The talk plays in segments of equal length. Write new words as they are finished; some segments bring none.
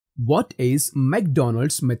What is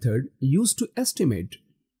McDonald's method used to estimate?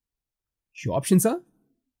 Your options are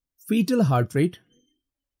fetal heart rate,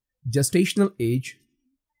 gestational age,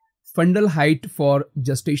 fundal height for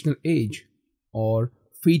gestational age, or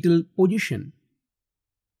fetal position.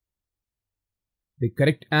 The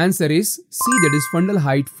correct answer is C, that is fundal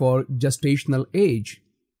height for gestational age.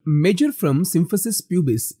 Measure from symphysis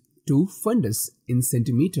pubis to fundus in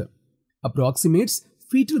centimeter. Approximates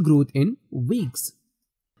fetal growth in weeks.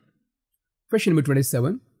 Question number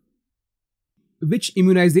 27. Which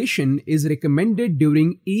immunization is recommended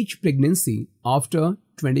during each pregnancy after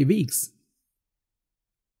 20 weeks?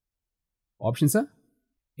 Options are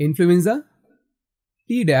influenza,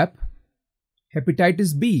 Tdap,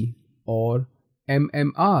 hepatitis B, or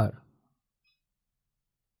MMR.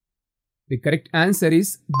 The correct answer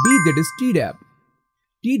is B, that is Tdap.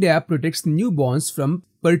 Tdap protects newborns from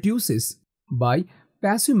pertussis by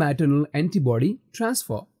passive maternal antibody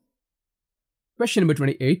transfer. Question number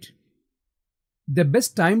 28. The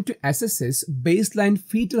best time to assess baseline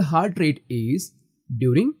fetal heart rate is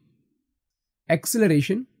during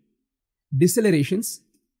acceleration, decelerations,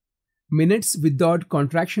 minutes without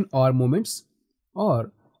contraction or moments,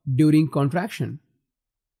 or during contraction.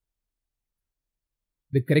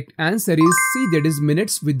 The correct answer is C, that is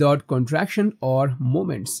minutes without contraction or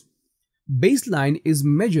moments. Baseline is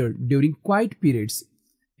measured during quiet periods,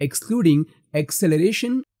 excluding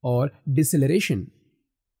acceleration or deceleration.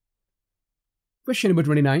 Question number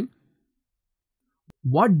 29.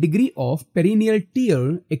 What degree of perineal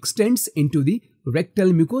tear extends into the rectal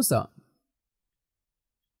mucosa?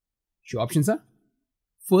 Your options are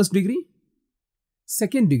first degree,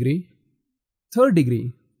 second degree, third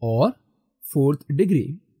degree, or fourth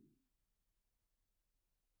degree.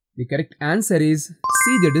 The correct answer is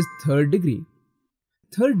C, that is third degree.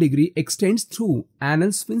 Third degree extends through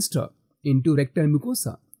anal sphincter into rectal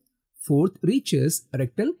mucosa. Fourth reaches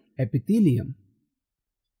rectal epithelium.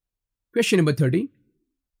 Question number 30.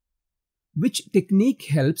 Which technique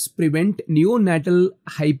helps prevent neonatal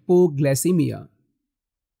hypoglycemia?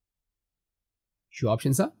 Your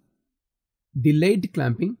options are delayed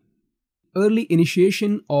clamping, early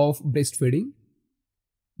initiation of breastfeeding,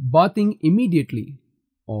 bathing immediately,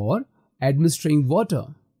 or administering water.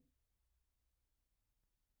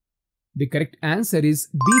 The correct answer is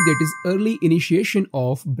B, that is early initiation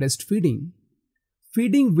of breastfeeding.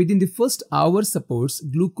 Feeding within the first hour supports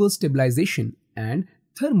glucose stabilization and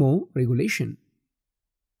thermoregulation.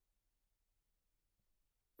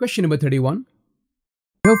 Question number 31.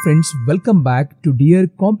 Hello friends, welcome back to Dear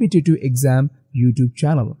Competitive Exam YouTube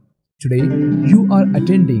channel. Today you are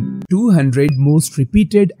attending 200 most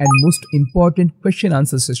repeated and most important question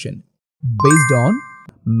answer session based on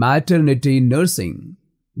maternity nursing,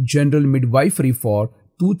 general midwifery for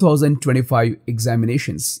 2025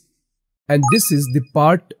 examinations. And this is the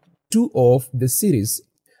part 2 of this series.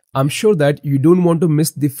 I'm sure that you don't want to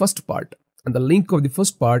miss the first part, and the link of the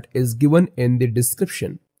first part is given in the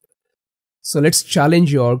description. So let's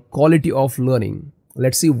challenge your quality of learning.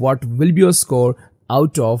 Let's see what will be your score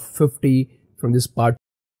out of 50 from this part.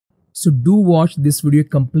 So do watch this video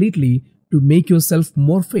completely to make yourself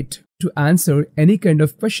more fit to answer any kind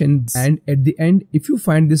of question. And at the end, if you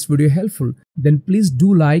find this video helpful, then please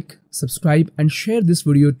do like, subscribe and share this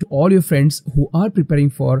video to all your friends who are preparing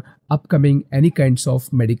for upcoming any kinds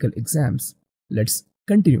of medical exams. Let's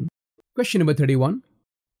continue. Question number 31.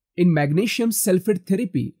 In magnesium sulfate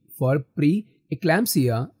therapy for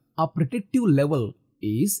pre-eclampsia, a protective level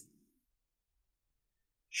is?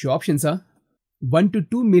 Your options are 1 to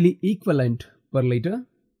 2 milliequivalent per liter,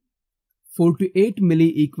 4 to 8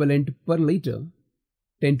 milliequivalent per liter,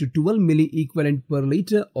 10 to 12 milliequivalent per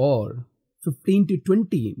liter, or 15 to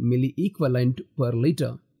 20 milliequivalent per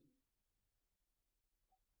liter.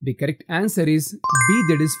 The correct answer is B,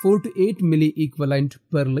 that is 4 to 8 milliequivalent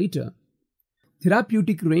per liter.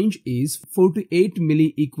 Therapeutic range is 4 to 8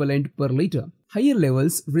 milliequivalent per liter. Higher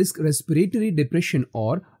levels risk respiratory depression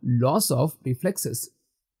or loss of reflexes.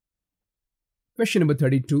 Question number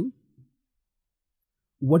 32.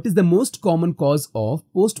 What is the most common cause of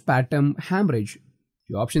postpartum hemorrhage?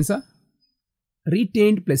 Your options are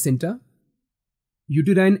retained placenta,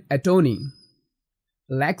 uterine atony,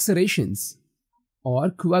 lacerations,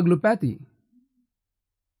 or coagulopathy.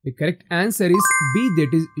 The correct answer is B, that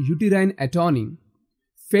is uterine atony.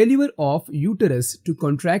 Failure of uterus to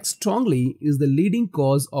contract strongly is the leading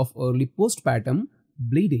cause of early postpartum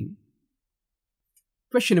bleeding.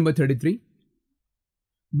 Question number 33.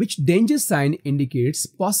 Which danger sign indicates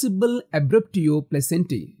possible abruptio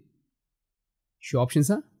placentae? Your options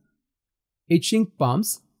are itching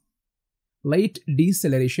palms, late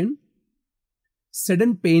deceleration,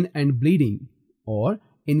 sudden pain and bleeding, or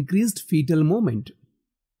increased fetal movement?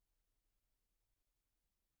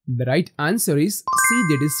 The right answer is C,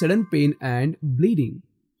 that is sudden pain and bleeding.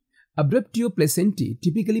 Abruptio placentae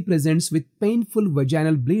typically presents with painful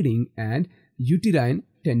vaginal bleeding and uterine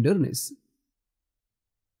tenderness.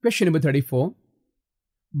 Question number 34.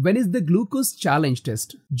 When is the glucose challenge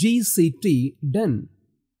test GCT done?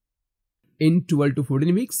 In 12 to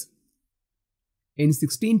 14 weeks, in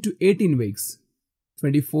 16 to 18 weeks,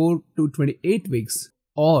 24 to 28 weeks,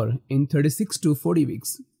 or in 36 to 40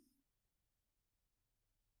 weeks?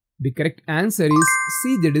 The correct answer is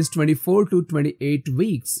C, that is 24 to 28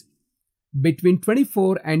 weeks. Between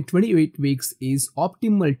 24 and 28 weeks is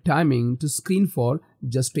optimal timing to screen for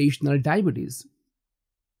gestational diabetes.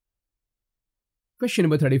 Question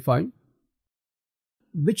number 35.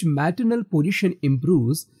 Which maternal position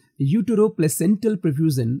improves uteroplacental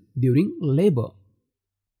perfusion during labor?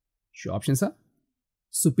 Your options are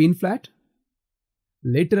supine flat,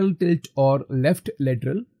 lateral tilt or left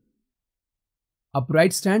lateral,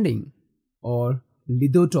 upright standing, or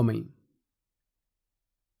lithotomy.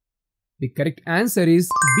 The correct answer is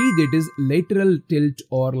B, that is lateral tilt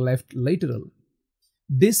or left lateral.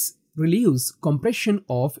 This relieves compression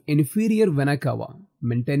of inferior vena cava,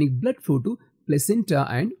 maintaining blood flow to placenta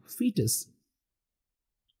and fetus.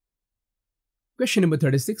 Question number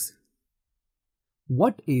 36.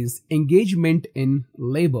 What is engagement in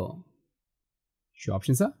labor? Your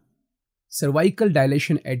options are cervical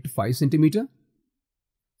dilation at 5 cm,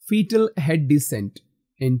 fetal head descent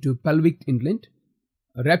into pelvic inlet,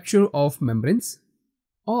 rupture of membranes,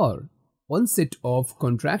 or onset of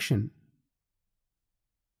contraction.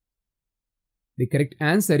 The correct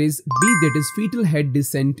answer is B, that is fetal head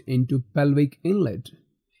descent into pelvic inlet.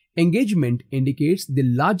 Engagement indicates the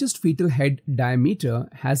largest fetal head diameter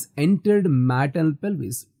has entered maternal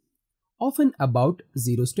pelvis, often about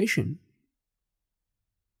 0 station.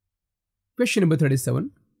 Question number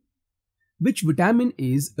 37. Which vitamin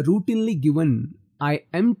is routinely given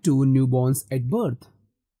IM to newborns at birth?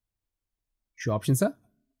 Your options are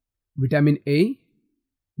vitamin A,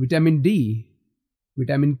 vitamin D,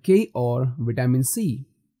 vitamin K, or vitamin C.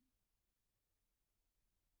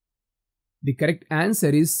 The correct answer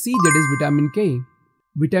is C, that is vitamin K.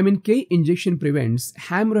 Vitamin K injection prevents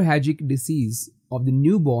hemorrhagic disease of the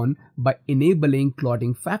newborn by enabling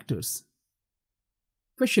clotting factors.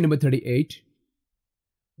 Question number 38.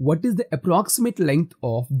 What is the approximate length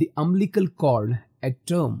of the umbilical cord at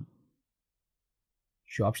term?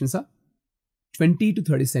 Your options are 20 to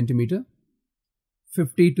 30 cm,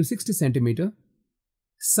 50 to 60 cm,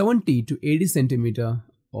 70 to 80 cm,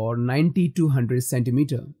 or 90 to 100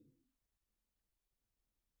 cm.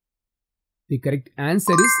 The correct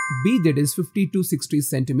answer is B, that is 50 to 60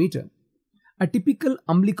 cm. A typical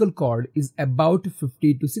umbilical cord is about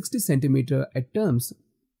 50 to 60 cm at terms.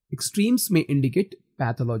 Extremes may indicate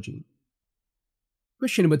pathology.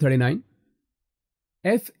 Question number 39.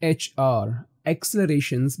 FHR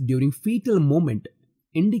accelerations during fetal movement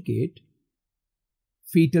indicate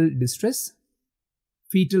fetal distress,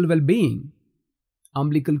 fetal well-being,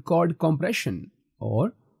 umbilical cord compression,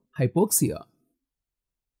 or hypoxia.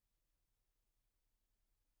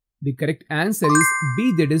 The correct answer is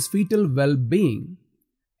B, that is fetal well-being.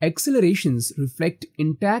 Accelerations reflect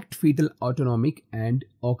intact fetal autonomic and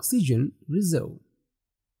oxygen reserve.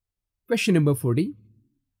 Question number 40.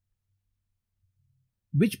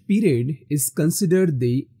 Which period is considered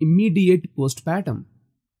the immediate postpartum?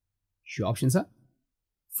 Your options are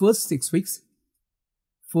first 6 weeks,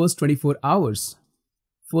 first 24 hours,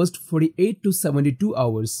 first 48 to 72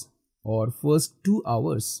 hours, or first 2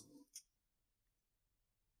 hours.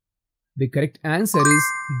 The correct answer is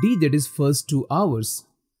D, that is first 2 hours.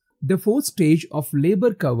 The fourth stage of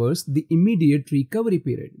labor covers the immediate recovery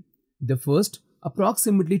period, the first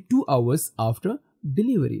approximately 2 hours after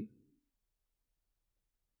delivery.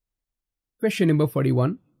 Question number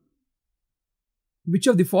 41. Which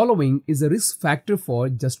of the following is a risk factor for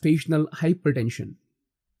gestational hypertension?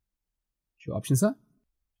 Your options are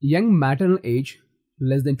young maternal age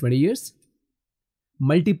less than 20 years,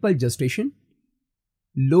 multiple gestation,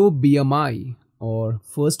 low BMI, or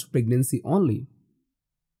first pregnancy only.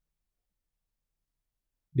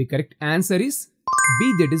 The correct answer is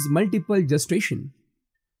B, that is multiple gestation.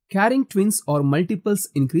 Carrying twins or multiples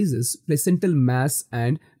increases placental mass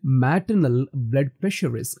and maternal blood pressure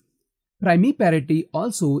risk. Primiparity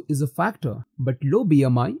also is a factor, but low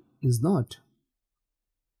BMI is not.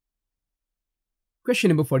 Question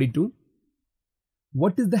number 42.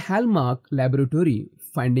 What is the hallmark laboratory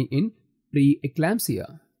finding in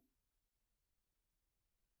preeclampsia?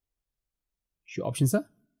 Your options are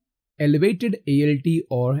elevated ALT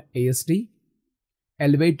or AST,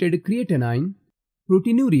 elevated creatinine,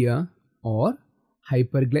 proteinuria, or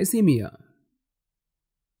hyperglycemia?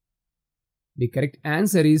 The correct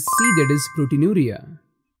answer is C, that is proteinuria.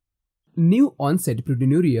 New onset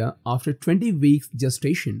proteinuria after 20 weeks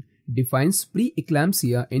gestation defines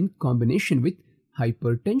preeclampsia in combination with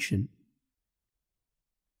hypertension.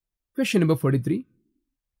 Question number 43.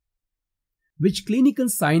 Which clinical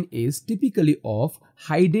sign is typically of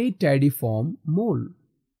𝐼𝐻𝐻 mole?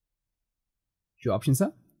 Your options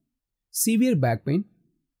are severe back pain,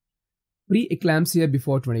 preeclampsia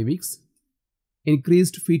before 20 weeks,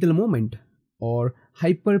 increased fetal movement, or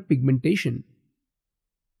hyperpigmentation.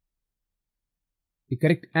 The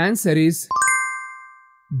correct answer is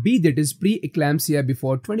B, that is preeclampsia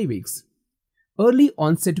before 20 weeks. Early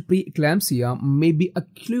onset preeclampsia may be a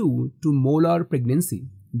clue to molar pregnancy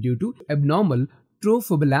due to abnormal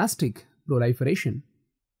trophoblastic proliferation.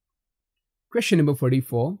 Question number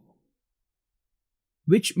 44.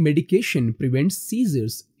 Which medication prevents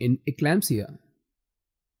seizures in eclampsia?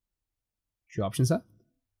 Your options are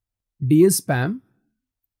diazepam,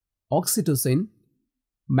 oxytocin,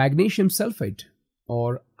 magnesium sulfate,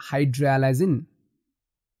 or hydralazine.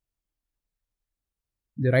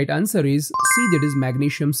 The right answer is C, that is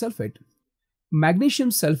magnesium sulfate. Magnesium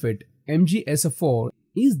sulfate, MgSO4,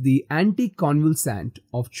 is the anticonvulsant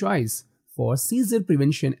of choice for seizure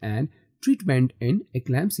prevention and treatment in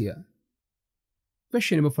eclampsia.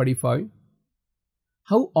 Question number 45.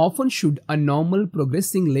 How often should a normal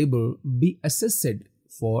progressing labor be assessed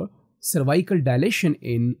for cervical dilation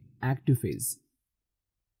in active phase?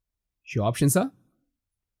 Your options are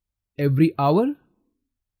every hour,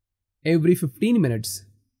 every 15 minutes,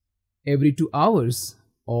 every 2 hours,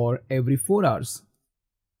 or every 4 hours.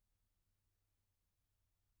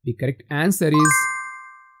 The correct answer is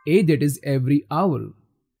A, that is every hour.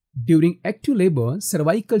 During active labor,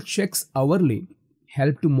 cervical checks hourly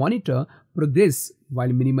help to monitor progress while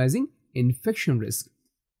minimizing infection risk.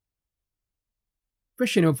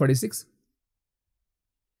 Question number 46.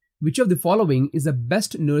 Which of the following is the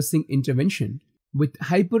best nursing intervention with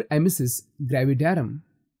hyperemesis gravidarum?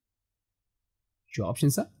 Your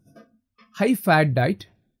options are high-fat diet,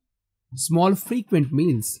 small frequent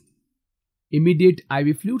meals, immediate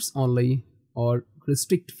IV fluids only, or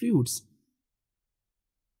restrict fluids.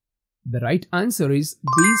 The right answer is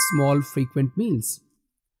B, small frequent meals.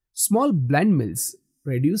 Small bland meals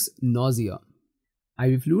reduce nausea.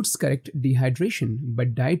 IV fluids correct dehydration,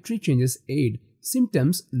 but dietary changes aid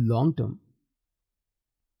symptoms long term.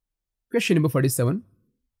 Question number 47.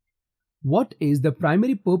 What is the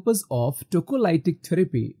primary purpose of tocolytic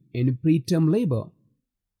therapy in preterm labor?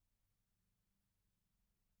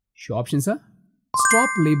 Your options are stop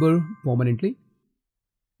labor permanently,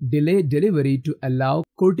 delay delivery to allow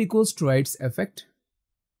corticosteroids effect,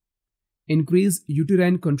 increase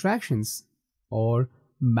uterine contractions, or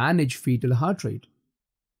manage fetal heart rate.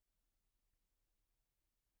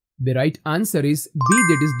 The right answer is B,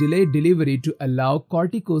 that is delay delivery to allow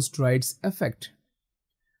corticosteroids effect.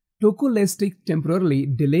 Tocolytic temporarily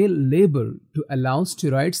delay labor to allow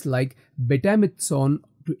steroids like betamethasone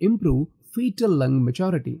to improve fetal lung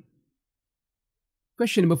maturity.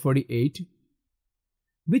 Question number 48.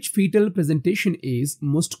 Which fetal presentation is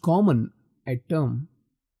most common at term?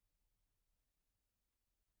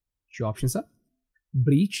 Your options are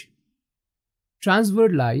breech,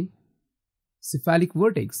 transverse lie, cephalic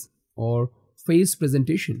vertex, or face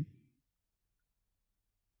presentation.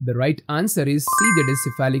 The right answer is C, that is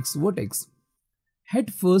cephalic vertex.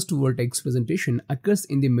 Head first vertex presentation occurs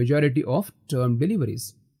in the majority of term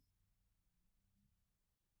deliveries.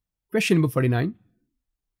 Question number 49.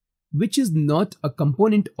 Which is not a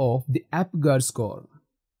component of the Apgar score?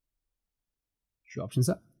 Your options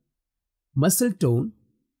are muscle tone,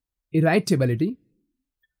 irritability,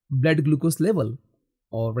 blood glucose level,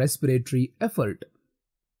 or respiratory effort.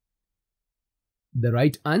 The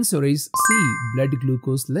right answer is C, blood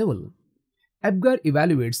glucose level. Apgar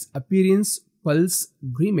evaluates appearance, pulse,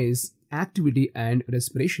 grimace, activity, and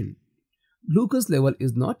respiration. Glucose level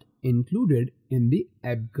is not included in the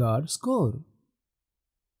Apgar score.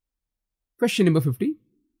 Question number 50.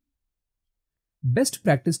 Best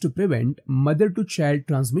practice to prevent mother-to-child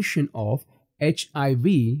transmission of HIV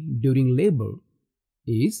during labor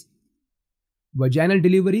is vaginal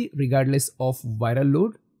delivery regardless of viral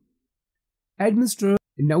load, administer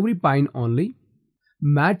nevirapine only,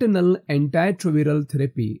 maternal antiretroviral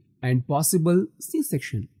therapy and possible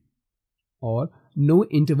C-section, or no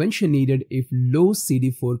intervention needed if low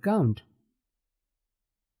CD4 count.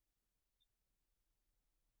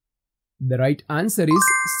 The right answer is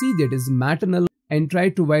C, that is maternal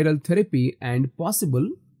antiretroviral therapy and possible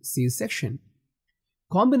C-section.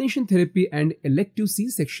 Combination therapy and elective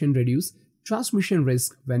C-section reduce transmission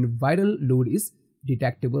risk when viral load is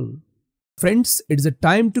detectable. Friends, it is a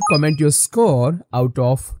time to comment your score out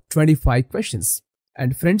of 25 questions.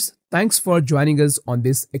 And friends, thanks for joining us on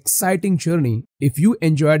this exciting journey. If you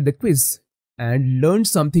enjoyed the quiz and learned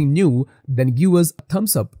something new, then give us a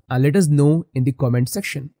thumbs up and let us know in the comment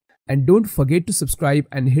section. And don't forget to subscribe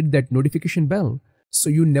and hit that notification bell so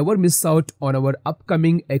you never miss out on our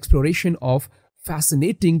upcoming exploration of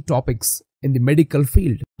fascinating topics in the medical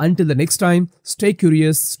field. Until the next time, stay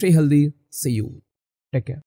curious, stay healthy. See you. Take care.